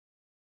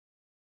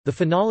The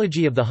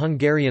phonology of the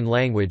Hungarian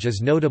language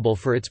is notable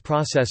for its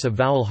process of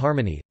vowel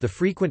harmony, the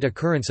frequent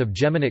occurrence of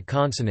geminate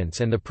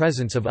consonants and the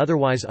presence of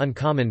otherwise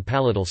uncommon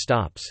palatal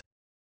stops.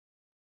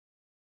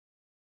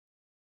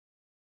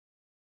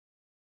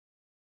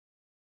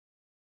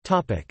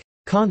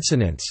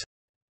 Consonants.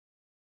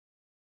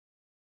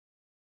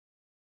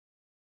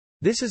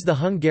 This is the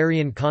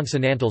Hungarian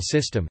consonantal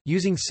system,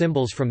 using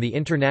symbols from the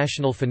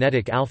International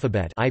Phonetic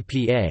Alphabet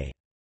 (IPA).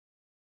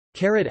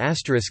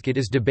 It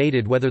is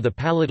debated whether the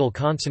palatal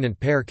consonant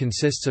pair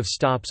consists of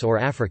stops or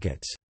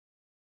affricates.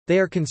 They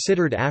are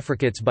considered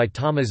affricates by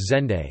Thomas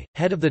Zende,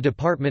 head of the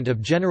Department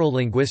of General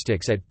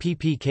Linguistics at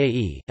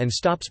PPKE, and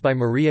stops by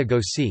Maria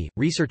Gossi,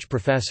 research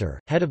professor,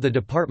 head of the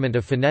Department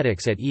of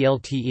Phonetics at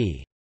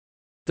ELTE.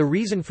 The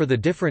reason for the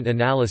different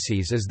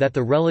analyses is that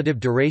the relative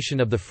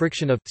duration of the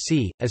friction of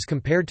c, as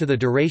compared to the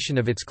duration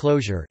of its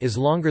closure, is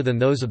longer than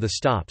those of the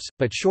stops,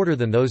 but shorter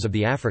than those of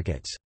the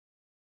affricates.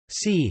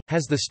 C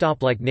has the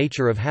stop-like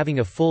nature of having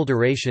a full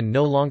duration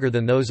no longer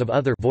than those of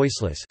other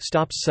voiceless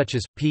stops such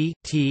as p,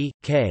 t,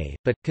 k,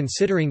 but,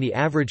 considering the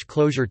average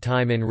closure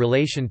time in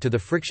relation to the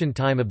friction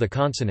time of the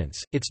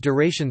consonants, its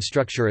duration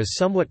structure is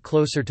somewhat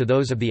closer to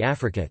those of the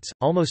affricates.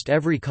 Almost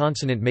every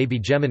consonant may be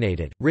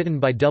geminated, written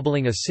by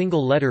doubling a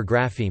single letter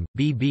grapheme,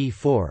 bb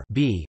for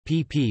b,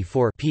 pp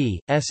for p,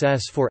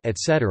 ss for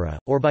etc.,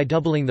 or by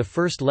doubling the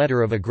first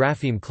letter of a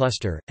grapheme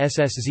cluster,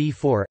 ssz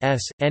for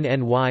s,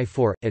 nny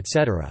for,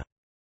 etc.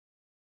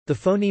 The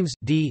phonemes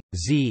d,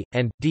 z,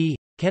 and d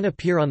can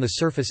appear on the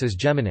surface as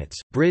geminates.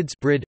 Brids,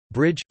 brid,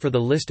 bridge. For the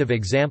list of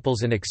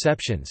examples and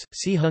exceptions,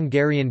 see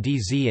Hungarian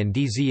dz and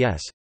dzs.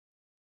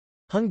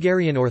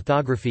 Hungarian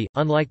orthography,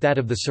 unlike that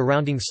of the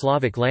surrounding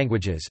Slavic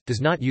languages,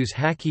 does not use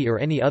haki or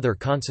any other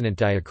consonant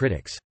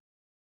diacritics.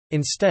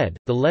 Instead,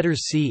 the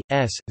letters c,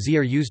 s, z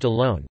are used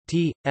alone,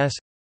 t, s,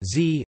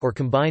 z, or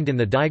combined in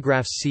the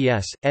digraphs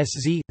cs,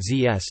 sz,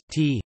 zs,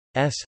 t,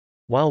 s,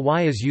 while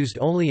y is used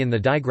only in the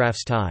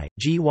digraphs ti,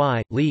 gy,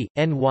 li,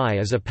 ny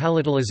as a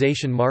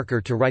palatalization marker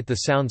to write the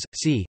sounds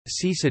c,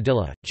 c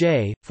cedilla,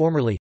 j,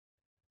 formerly.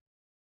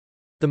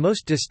 The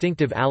most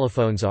distinctive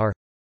allophones are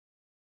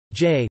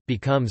j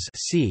becomes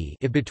c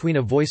if between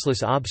a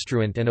voiceless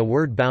obstruent and a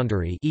word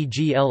boundary,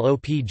 e.g.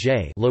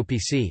 lopj,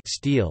 lopc,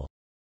 steel.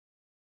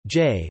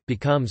 J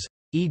becomes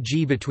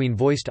e.g. between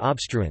voiced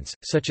obstruents,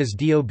 such as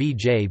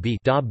dobj,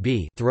 dob,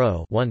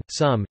 throw, one,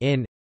 some,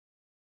 in.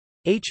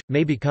 H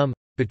may become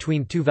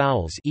between two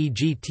vowels,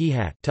 e.g.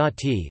 t-hat,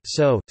 ta-t,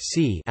 so,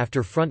 c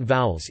after front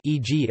vowels,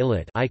 e.g.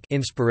 illit, ike,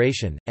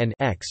 inspiration, and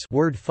x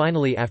word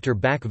finally after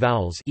back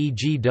vowels,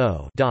 e.g.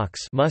 do, dox,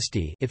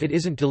 musty, if it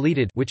isn't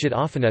deleted, which it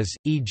often is,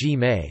 e.g.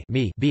 may,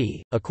 me,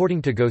 be.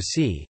 According to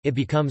Gossi, it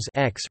becomes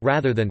x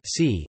rather than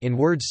c in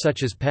words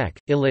such as peck,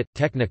 illit,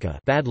 technica,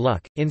 bad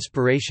luck,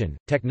 inspiration,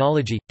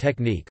 technology,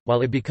 technique,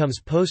 while it becomes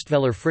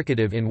postvelar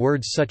fricative in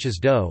words such as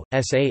do,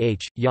 sah,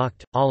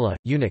 yacht, Allah,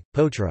 eunuch,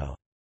 potro.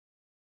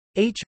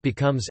 H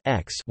becomes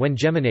x when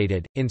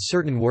geminated in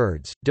certain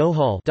words,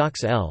 dohal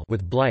dox l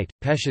with blight,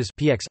 peshes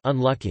px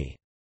unlucky.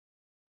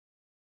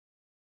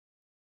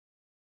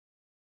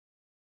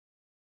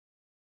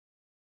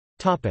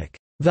 Topic: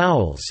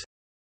 Vowels.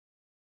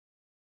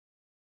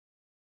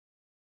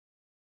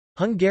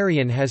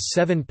 Hungarian has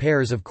 7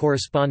 pairs of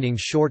corresponding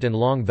short and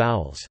long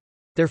vowels.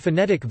 Their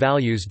phonetic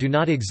values do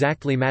not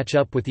exactly match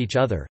up with each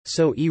other,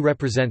 so e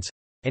represents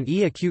and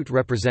e acute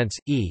represents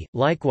e,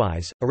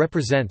 likewise, a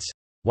represents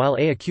while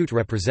a acute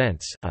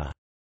represents a.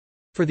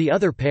 For the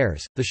other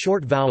pairs, the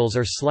short vowels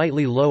are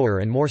slightly lower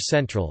and more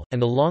central,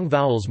 and the long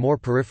vowels more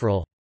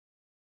peripheral.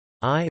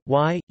 I,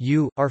 y,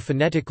 u, are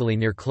phonetically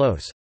near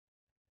close.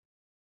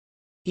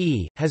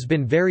 E has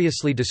been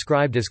variously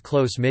described as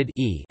close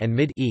mid-e and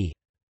mid-e,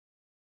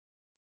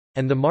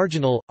 and the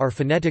marginal are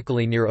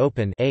phonetically near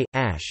open a,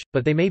 ash,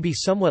 but they may be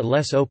somewhat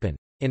less open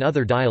in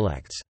other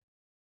dialects.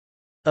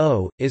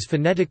 O is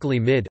phonetically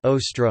mid-o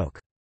stroke.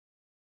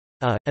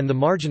 And the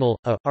marginal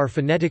are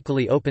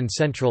phonetically open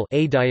central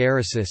a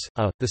diaresis.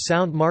 The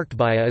sound marked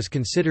by a is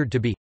considered to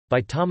be by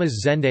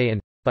Thomas Zende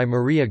and by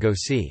Maria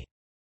Gossi.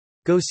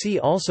 Gossi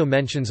also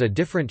mentions a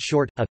different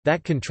short a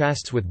that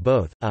contrasts with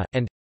both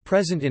and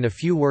present in a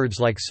few words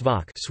like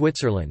svak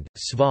Switzerland,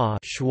 sva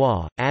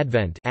schwa,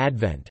 advent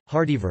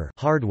hardiver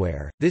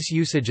hardware. This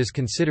usage is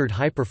considered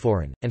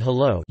hyperforeign, and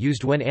hello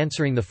used when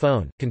answering the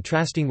phone,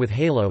 contrasting with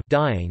halo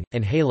dying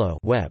and halo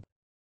web.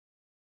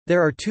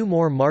 There are 2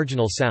 more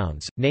marginal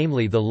sounds,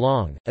 namely the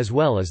long, as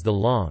well as the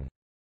long.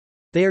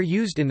 They are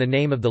used in the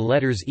name of the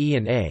letters e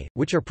and a,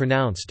 which are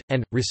pronounced,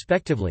 and,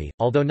 respectively,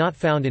 although not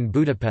found in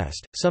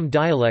Budapest. Some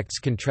dialects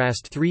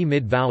contrast 3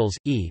 mid-vowels,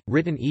 e,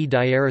 written e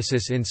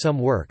diaresis in some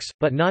works,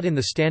 but not in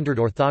the standard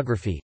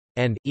orthography,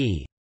 and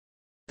e.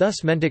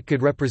 Thus mentic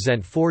could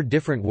represent 4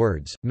 different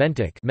words,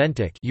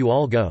 mentic you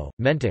all go,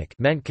 mentic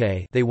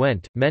mentke they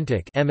went,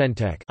 mentic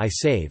ementek I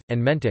save,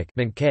 and mentic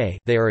mentke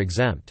they are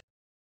exempt.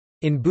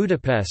 In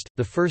Budapest,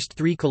 the first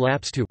 3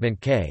 collapse to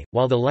mentke,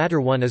 while the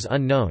latter one is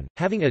unknown,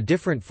 having a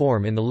different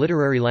form in the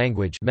literary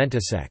language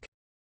mentisek.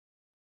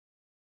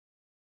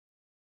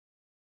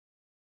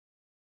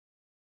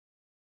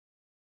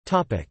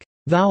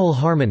 Vowel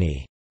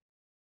harmony.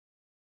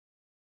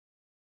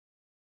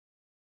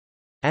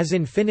 As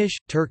in Finnish,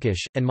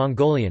 Turkish, and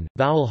Mongolian,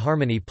 vowel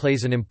harmony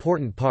plays an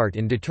important part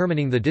in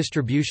determining the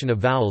distribution of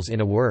vowels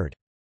in a word.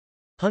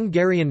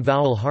 Hungarian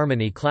vowel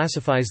harmony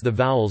classifies the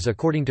vowels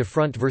according to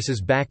front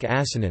versus back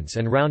assonance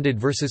and rounded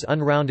versus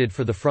unrounded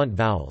for the front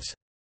vowels.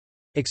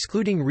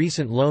 Excluding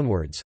recent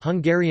loanwords,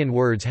 Hungarian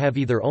words have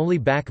either only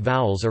back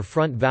vowels or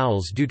front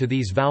vowels due to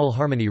these vowel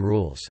harmony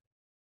rules.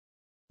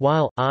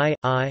 While I,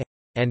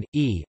 and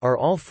e are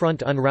all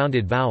front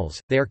unrounded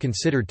vowels, they are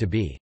considered to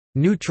be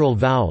neutral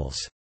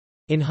vowels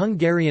in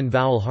Hungarian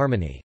vowel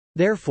harmony.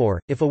 Therefore,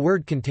 if a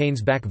word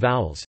contains back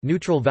vowels,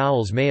 neutral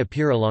vowels may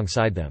appear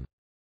alongside them.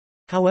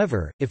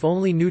 However, if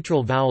only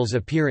neutral vowels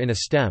appear in a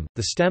stem,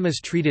 the stem is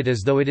treated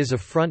as though it is a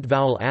front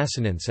vowel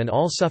assonance and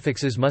all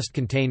suffixes must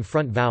contain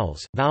front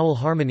vowels. Vowel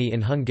harmony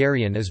in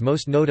Hungarian is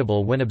most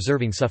notable when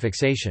observing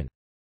suffixation.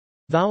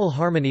 Vowel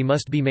harmony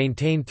must be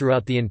maintained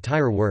throughout the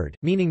entire word,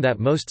 meaning that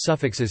most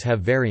suffixes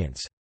have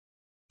variance.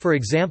 For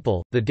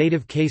example, the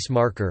dative case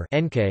marker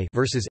nk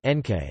versus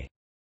nk.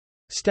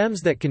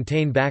 Stems that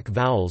contain back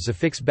vowels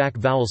affix back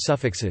vowel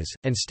suffixes,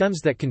 and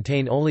stems that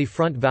contain only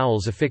front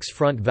vowels affix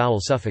front vowel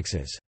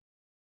suffixes.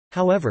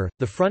 However,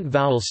 the front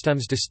vowel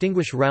stems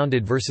distinguish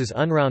rounded versus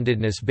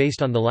unroundedness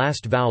based on the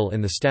last vowel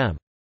in the stem.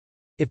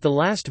 If the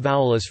last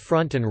vowel is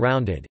front and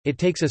rounded, it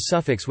takes a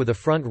suffix with a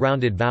front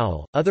rounded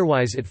vowel,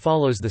 otherwise it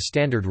follows the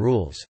standard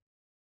rules.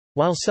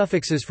 While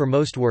suffixes for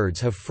most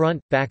words have front,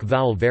 back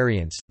vowel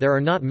variants, there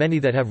are not many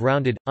that have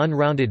rounded,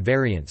 unrounded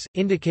variants,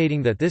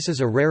 indicating that this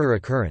is a rarer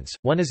occurrence.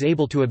 One is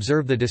able to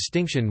observe the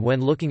distinction when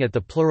looking at the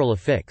plural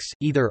affix,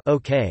 either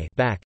ok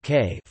back,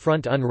 k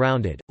front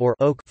unrounded, or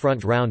ok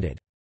front rounded.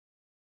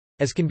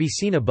 As can be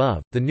seen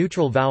above, the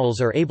neutral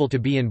vowels are able to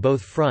be in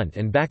both front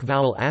and back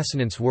vowel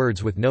assonance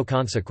words with no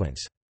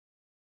consequence.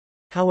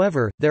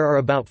 However, there are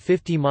about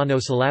 50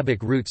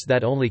 monosyllabic roots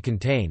that only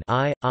contain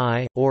I,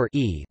 or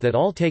e that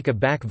all take a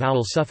back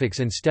vowel suffix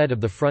instead of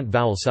the front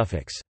vowel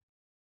suffix.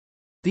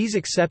 These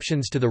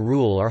exceptions to the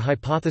rule are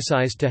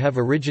hypothesized to have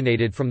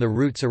originated from the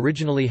roots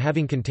originally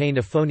having contained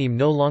a phoneme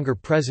no longer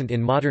present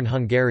in modern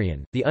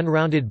Hungarian, the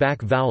unrounded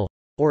back vowel,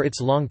 or its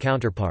long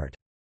counterpart.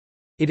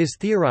 It is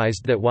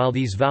theorized that while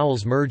these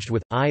vowels merged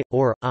with I,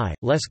 or I,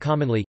 less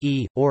commonly,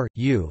 e, or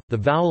u, the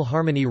vowel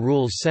harmony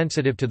rules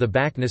sensitive to the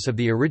backness of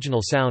the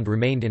original sound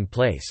remained in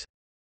place.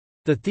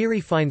 The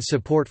theory finds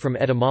support from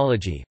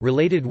etymology.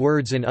 Related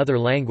words in other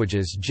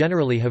languages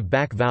generally have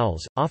back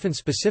vowels, often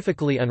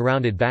specifically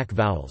unrounded back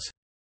vowels.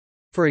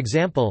 For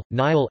example,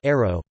 Nile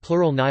arrow,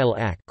 plural Nile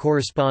ak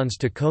corresponds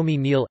to Komi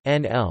Nil,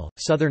 nl,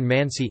 Southern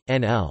Mansi,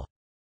 nl.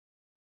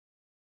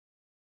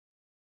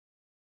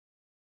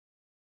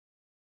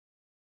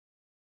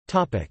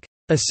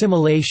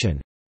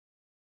 Assimilation.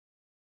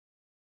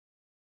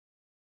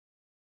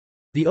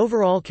 The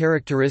overall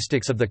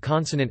characteristics of the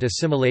consonant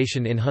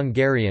assimilation in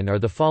Hungarian are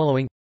the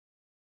following.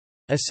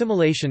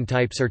 Assimilation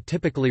types are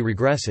typically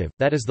regressive,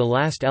 that is, the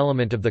last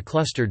element of the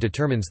cluster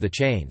determines the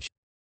change.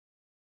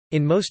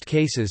 In most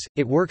cases,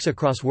 it works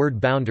across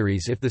word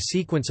boundaries if the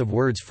sequence of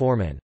words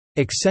form an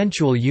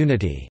accentual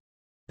unity,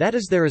 that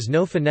is, there is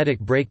no phonetic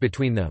break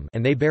between them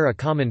and they bear a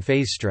common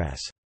phase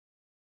stress.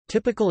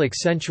 Typical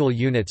accentual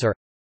units are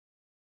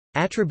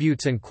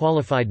attributes and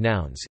qualified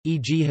nouns,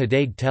 e.g.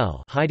 hadag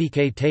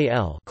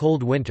tel,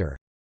 cold winter.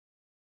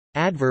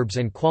 Adverbs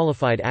and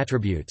qualified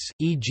attributes,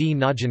 e.g.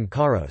 najan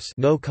karos,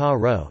 no ka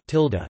ro,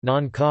 tilde,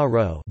 non ka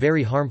ro,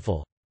 very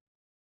harmful.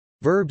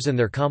 Verbs and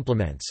their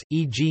complements,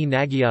 e.g.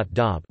 nagiat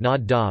dob,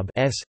 nod dob,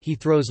 s, he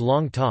throws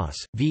long toss,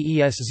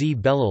 vesz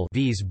belul,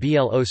 v's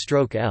blo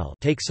stroke l,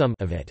 take some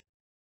of it.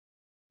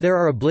 There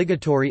are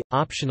obligatory,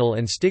 optional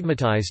and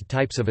stigmatized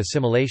types of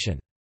assimilation.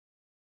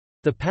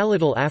 The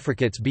palatal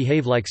affricates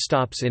behave like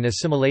stops in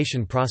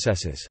assimilation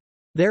processes.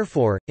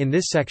 Therefore, in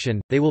this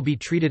section, they will be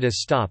treated as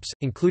stops,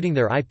 including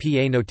their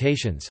IPA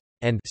notations,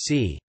 and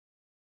c.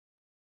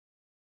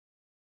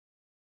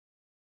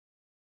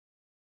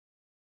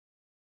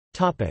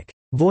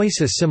 Voice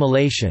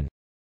assimilation.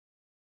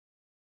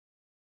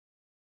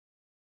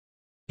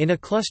 In a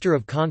cluster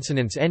of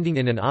consonants ending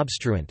in an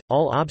obstruent,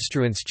 all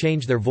obstruents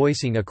change their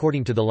voicing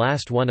according to the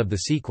last one of the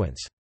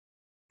sequence.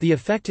 The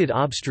affected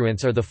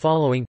obstruents are the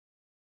following.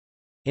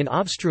 In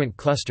obstruent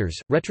clusters,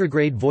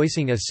 retrograde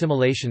voicing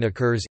assimilation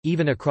occurs,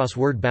 even across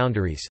word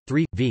boundaries.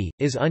 3. V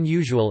is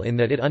unusual in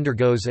that it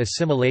undergoes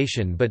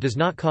assimilation but does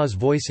not cause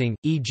voicing,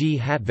 e.g.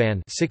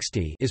 hatvan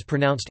 60 is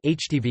pronounced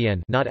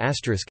htvn, not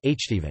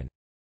 *htvn.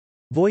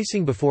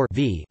 Voicing before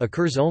v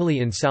occurs only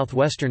in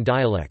southwestern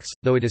dialects,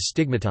 though it is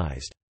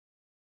stigmatized.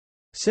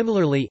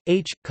 Similarly,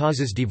 h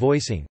causes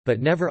devoicing,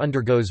 but never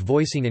undergoes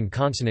voicing in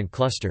consonant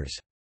clusters.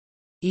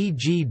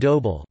 E.g.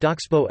 dobel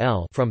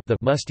from the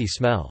musty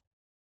smell.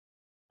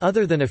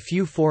 Other than a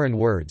few foreign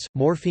words,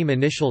 morpheme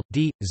initial,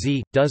 d,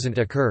 z, doesn't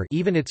occur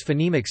even its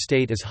phonemic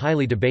state is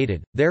highly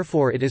debated,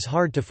 therefore it is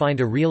hard to find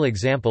a real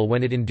example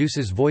when it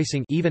induces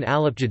voicing even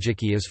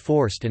alipjajiki is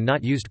forced and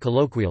not used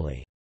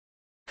colloquially.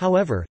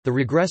 However, the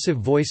regressive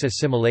voice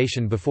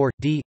assimilation before,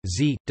 d,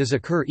 z, does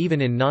occur even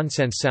in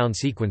nonsense sound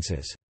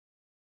sequences.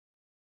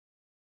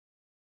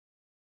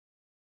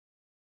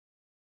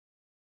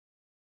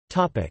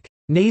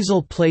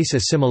 Nasal place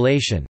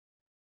assimilation.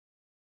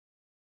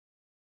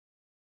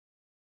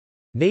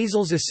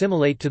 Nasals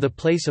assimilate to the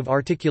place of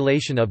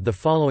articulation of the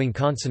following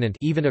consonant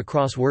even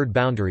across word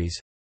boundaries.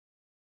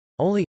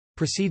 Only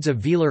precedes a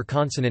velar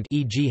consonant,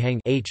 e.g. hang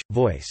h,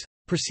 voice.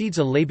 Precedes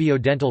a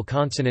labiodental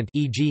consonant,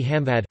 e.g.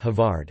 hamvad,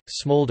 havard,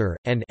 smolder,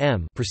 and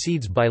m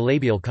precedes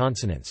bilabial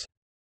consonants.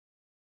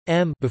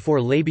 M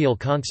before labial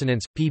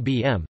consonants,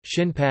 pbm,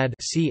 shinpad,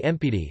 c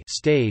empidi,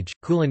 stage,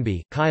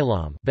 kulanbi,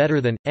 kailam, better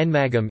than,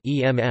 enmagam,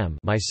 emm,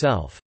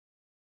 myself.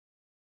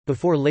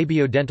 Before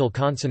labiodental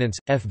consonants,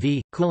 fv,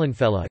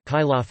 kulanfella,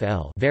 kailaf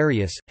l,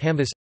 various,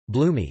 hamvis,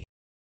 bloomy.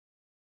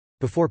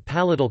 Before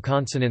palatal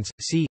consonants,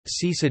 c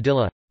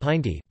cedilla,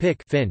 pinty,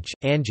 pick, finch,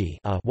 angie,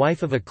 a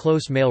wife of a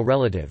close male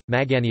relative,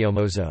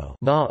 maganiomozo,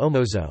 ma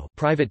omozo,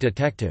 private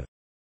detective.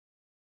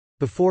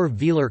 Before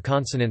velar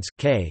consonants,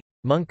 k,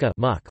 munka,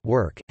 muck,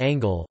 work,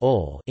 angle,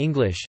 ol,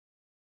 English.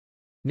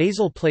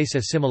 Nasal place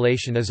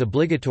assimilation is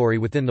obligatory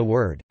within the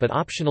word, but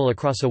optional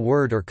across a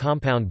word or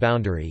compound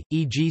boundary,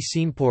 e.g.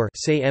 sinpor,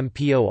 say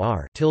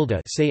mpor,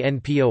 tilde, say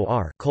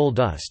npor, coal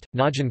dust,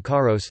 najan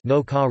karos,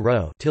 no ka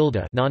ro,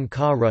 tilde, non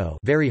ka ro,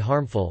 very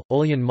harmful,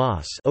 olyan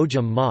mas,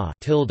 ojam ma,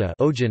 tilde,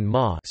 ojan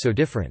ma, so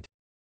different.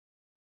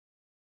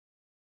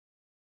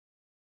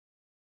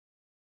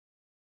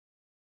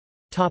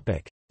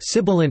 Topic: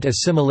 Sibilant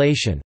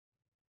assimilation.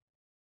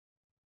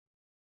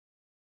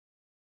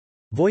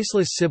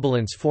 Voiceless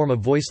sibilants form a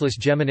voiceless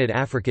geminate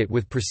affricate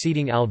with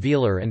preceding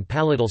alveolar and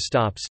palatal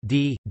stops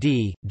d,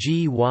 d,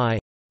 g, y,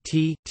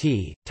 t,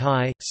 t,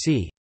 ti,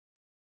 c.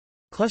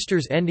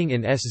 Clusters ending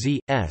in sz,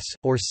 s,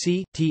 or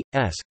c, t,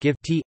 s, give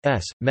t,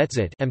 s,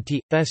 metzit, mt,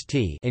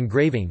 st,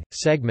 engraving,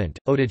 segment,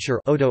 odature,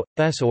 odo,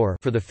 s or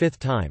for the fifth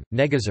time,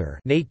 negazer,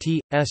 na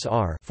t,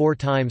 sr, four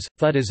times,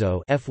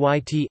 fudizo,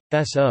 fyt,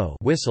 so,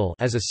 whistle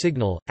as a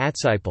signal,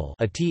 atsipal,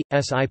 a t,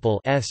 sipal,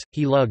 s,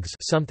 he lugs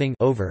something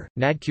over,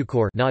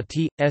 nadcucor, not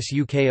t,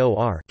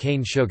 sukor,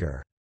 cane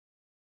sugar.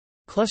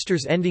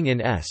 Clusters ending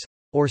in s,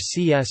 or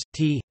cs,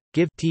 t,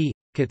 give t,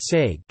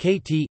 katsag,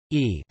 kt,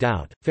 e,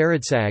 doubt,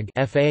 faradsag,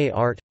 fa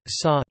art,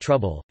 sa,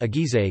 trouble,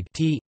 agizag,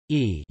 t,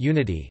 e,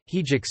 unity,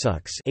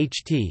 hejiksux,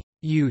 ht,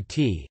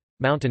 ut,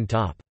 mountain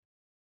top.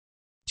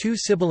 Two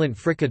sibilant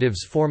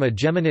fricatives form a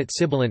geminate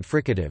sibilant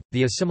fricative.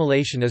 The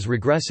assimilation is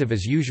regressive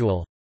as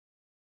usual.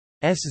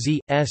 Sz,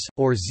 s,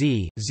 or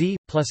z, z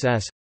plus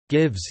s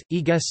gives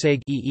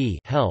egesag, ee,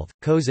 health,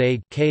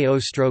 kozag, ko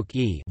stroke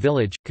e,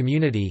 village,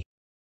 community.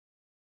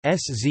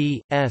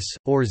 Sz, s,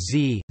 or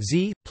z,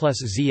 z plus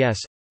zs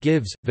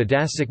gives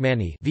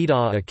Vidassikmani, Vida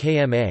a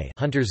kma,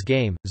 hunter's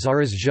game,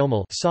 Zaras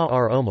jomel, sa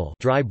ar omel,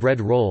 dry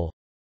bread roll.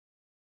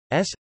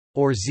 S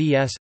or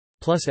zs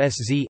plus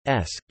sz,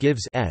 s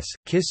gives s,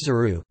 kis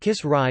zaru,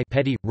 kis rye,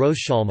 petty, ros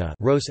shalma,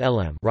 ros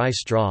elem, rye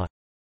straw.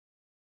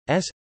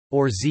 S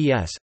or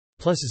zs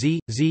plus z,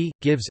 z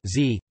gives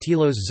z,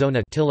 tilos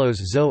zona, tilos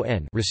zo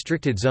n,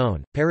 restricted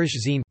zone, parish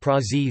zine,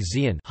 pra z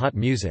zian, hot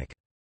music.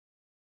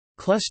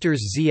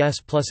 Clusters zs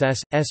plus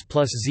s, s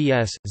plus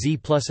zs, z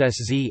plus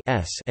sz,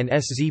 s, and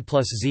sz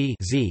plus z,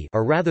 z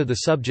are rather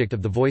the subject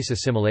of the voice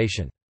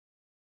assimilation.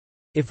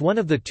 If one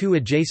of the two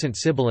adjacent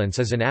sibilants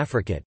is an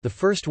affricate, the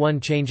first one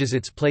changes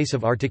its place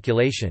of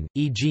articulation,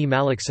 e.g.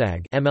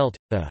 malaksag, emelt,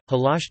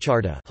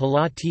 halashcharda,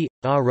 halati,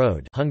 a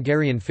road,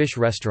 Hungarian fish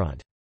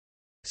restaurant.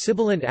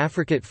 Sibilant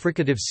affricate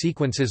fricative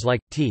sequences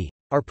like t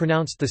are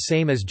pronounced the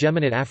same as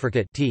geminate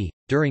affricate t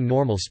during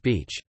normal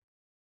speech.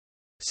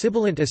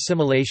 Sibilant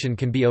assimilation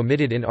can be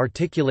omitted in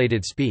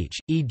articulated speech,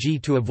 e.g.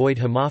 to avoid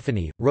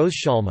homophony. Ros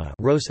shalma,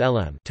 ros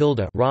elem,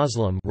 tilde,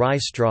 roslam, rye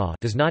straw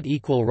does not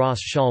equal ros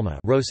shalma,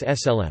 ros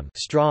slm,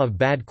 straw of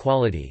bad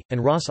quality,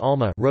 and ros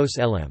alma, ros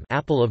elem,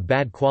 apple of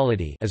bad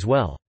quality as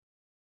well.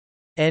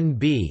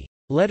 NB.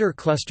 Letter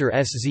cluster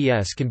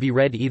SZS can be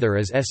read either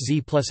as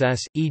SZ plus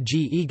S,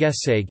 e.g.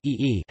 egeseg,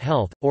 ee,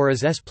 health, or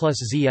as S plus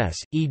ZS,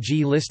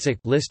 e.g. listic,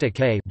 lista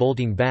k,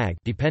 bolting bag,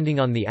 depending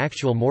on the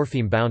actual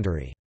morpheme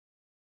boundary.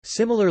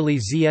 Similarly,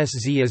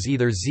 ZSZ is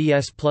either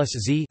ZS plus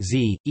Z,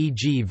 Z,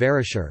 e.g.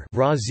 Verisher,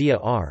 Vra Zia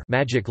R,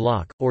 magic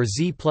lock, or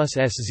Z plus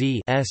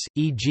SZ, S,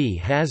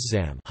 e.g.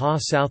 Hazzam, Ha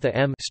Southa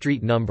M,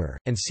 street number,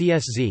 and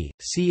CSZ,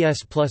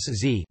 CS plus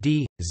Z,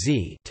 D,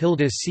 Z,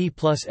 tilde C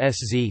plus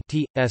SZ,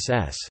 T,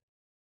 SS.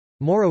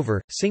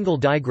 Moreover, single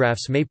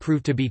digraphs may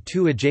prove to be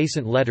two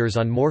adjacent letters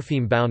on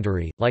morpheme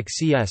boundary, like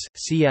CS,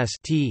 CS,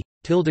 T,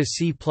 tilde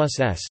C plus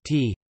S,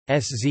 T,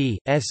 SZ,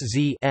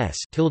 SZ, S,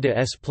 tilde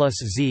S plus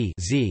Z,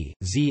 Z,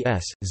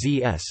 ZS,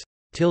 ZS,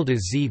 tilde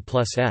Z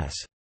plus S.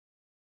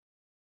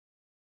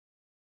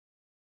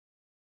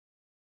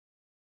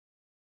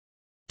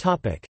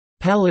 Topic: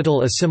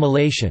 Palatal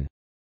assimilation.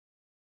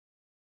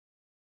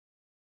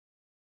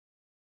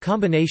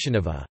 Combination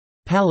of a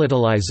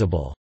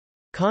palatalizable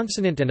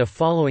consonant and a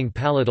following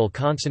palatal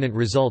consonant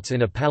results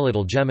in a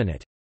palatal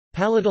geminate.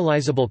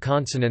 Palatalizable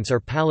consonants are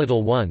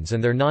palatal ones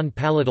and their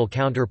non-palatal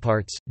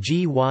counterparts,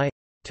 g, y,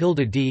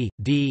 tilde d,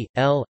 d,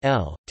 l,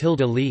 l,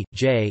 tilde li,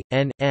 j,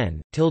 n,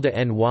 n, tilde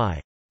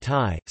ny,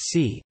 ti,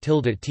 c,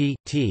 tilde t,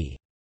 t.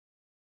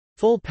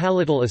 Full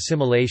palatal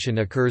assimilation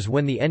occurs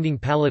when the ending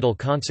palatal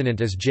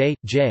consonant is j,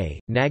 j,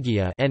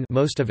 nagya n,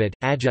 most of it,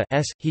 aja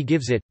s, he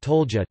gives it,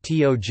 tolja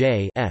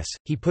toj s,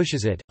 he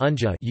pushes it,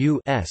 unja u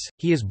s,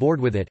 he is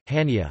bored with it,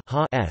 hanya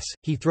ha s,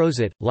 he throws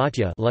it,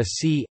 latya la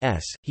c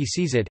s, he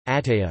sees it,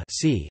 ataya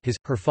c, his,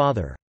 her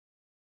father.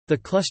 The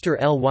cluster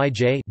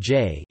lyj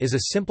j is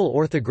a simple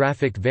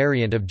orthographic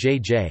variant of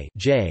jj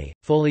j,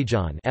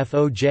 folijon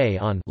foj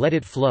on let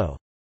it flow.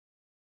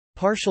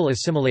 Partial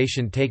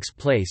assimilation takes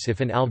place if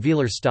an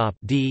alveolar stop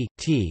d,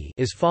 t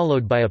is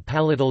followed by a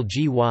palatal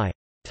gy,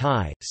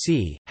 ti,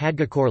 c,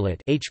 hadgakorlet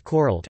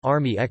h-korelt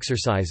Army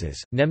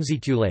exercises,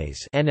 nemzikules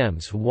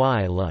nms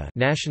y la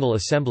National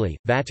Assembly,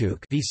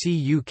 vatuk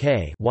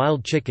vcuk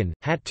wild chicken,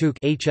 hattuk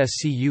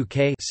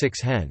hscuk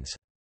 6 hens.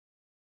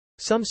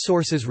 Some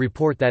sources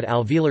report that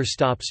alveolar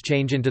stops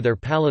change into their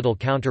palatal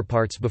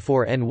counterparts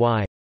before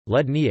ny,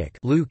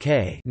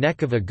 ludniak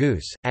neck of a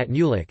goose, at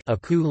nulik a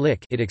ku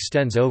lick it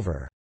extends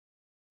over.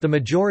 The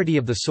majority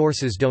of the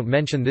sources don't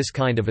mention this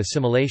kind of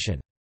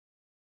assimilation.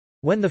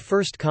 When the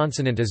first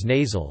consonant is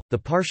nasal, the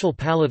partial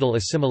palatal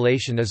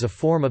assimilation is a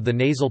form of the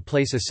nasal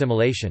place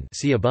assimilation,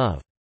 see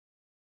above.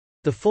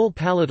 The full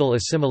palatal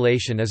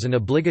assimilation is an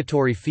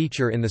obligatory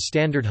feature in the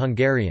Standard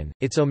Hungarian,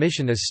 its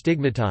omission is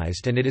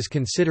stigmatized and it is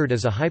considered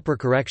as a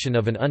hypercorrection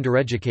of an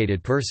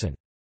undereducated person.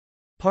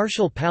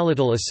 Partial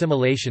palatal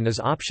assimilation is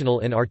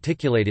optional in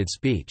articulated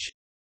speech.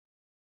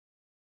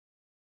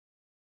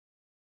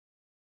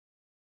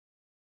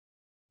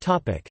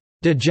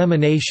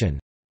 Degemination.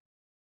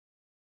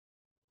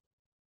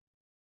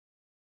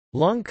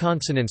 Long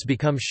consonants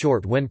become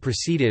short when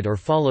preceded or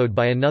followed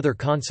by another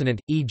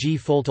consonant, e.g.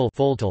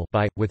 foltal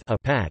by, with, a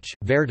patch,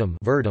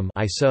 verdum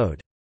I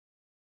sewed.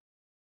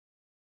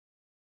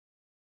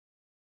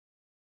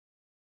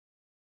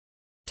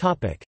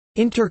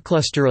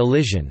 Intercluster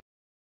elision.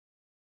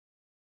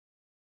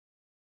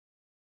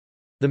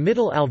 The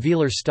middle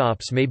alveolar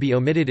stops may be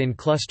omitted in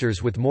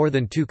clusters with more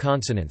than 2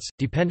 consonants,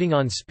 depending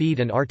on speed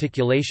and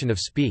articulation of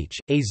speech.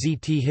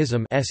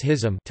 Azthism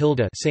s-hism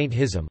tilde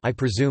Saint-hism I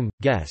presume,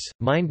 guess,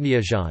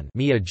 mindniajan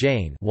Mia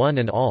Jane one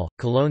and all,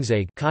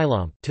 kolonzeg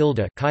kylom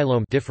tilde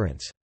kylom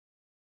difference.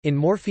 In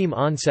morpheme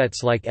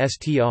onsets like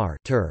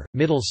str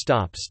middle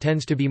stops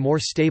tends to be more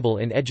stable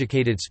in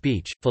educated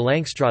speech.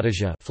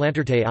 Phalanxstrategia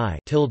flanterté I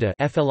tilde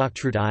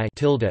Felachtrude I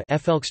tilde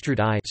Felkstrude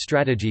I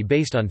strategy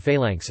based on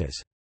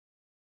phalanxes.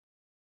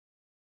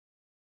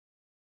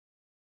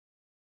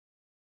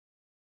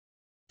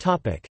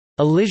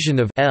 Elision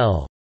of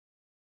l.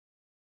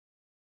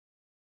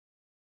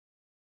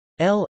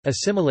 L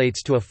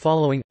assimilates to a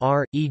following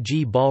r,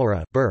 e.g.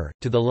 balra bur,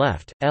 to the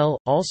left. L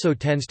also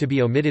tends to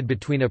be omitted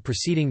between a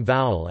preceding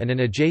vowel and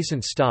an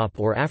adjacent stop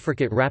or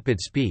affricate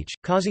rapid speech,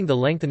 causing the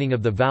lengthening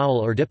of the vowel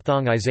or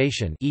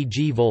diphthongization,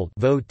 e.g. volt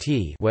vo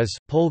t was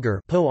polgar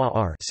po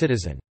ar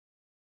citizen.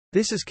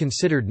 This is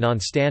considered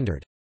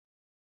non-standard.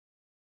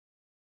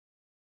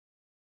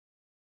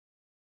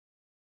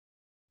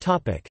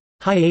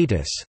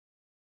 Hiatus.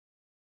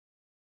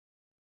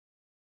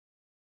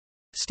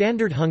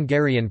 Standard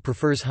Hungarian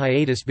prefers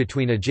hiatus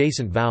between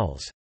adjacent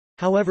vowels.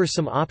 However,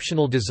 some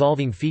optional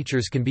dissolving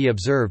features can be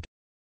observed.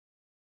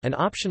 An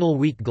optional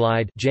weak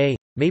glide j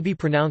may be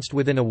pronounced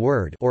within a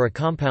word or a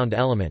compound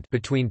element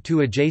between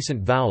 2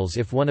 adjacent vowels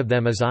if one of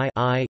them is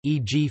I,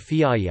 e.g.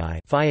 fiai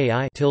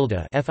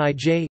tilde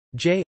fij,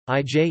 j,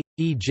 ij,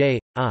 ej,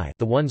 I,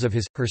 the ones of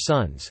his, her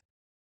sons.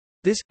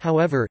 This,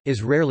 however,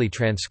 is rarely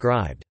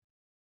transcribed.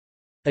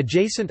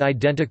 Adjacent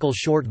identical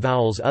short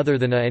vowels other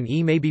than a and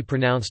e may be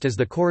pronounced as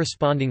the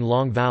corresponding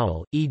long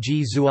vowel,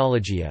 e.g.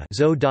 zoologia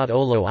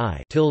zo.olo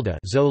I tilde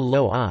zo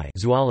lo I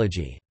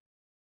zoology.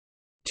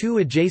 2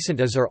 adjacent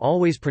as are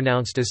always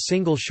pronounced as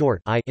single short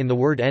I in the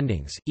word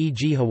endings,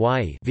 e.g.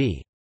 Hawaii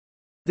v.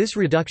 This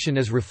reduction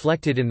is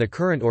reflected in the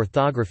current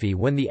orthography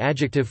when the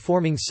adjective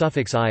forming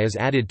suffix I is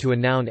added to a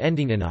noun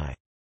ending in I.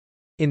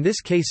 In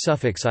this case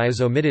suffix I is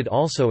omitted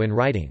also in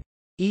writing.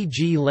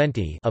 E.g.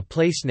 Lenti, a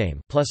place name,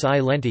 plus I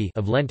Lenti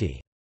of Lenti.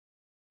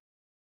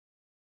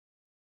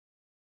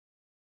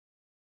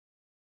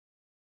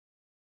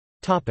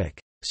 Topic: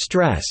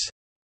 Stress.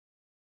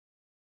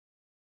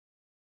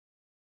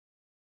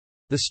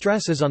 The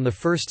stress is on the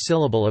first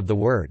syllable of the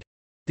word.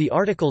 The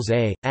articles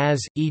a, as,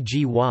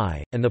 e.g.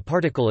 y, and the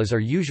particle as are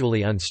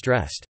usually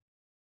unstressed.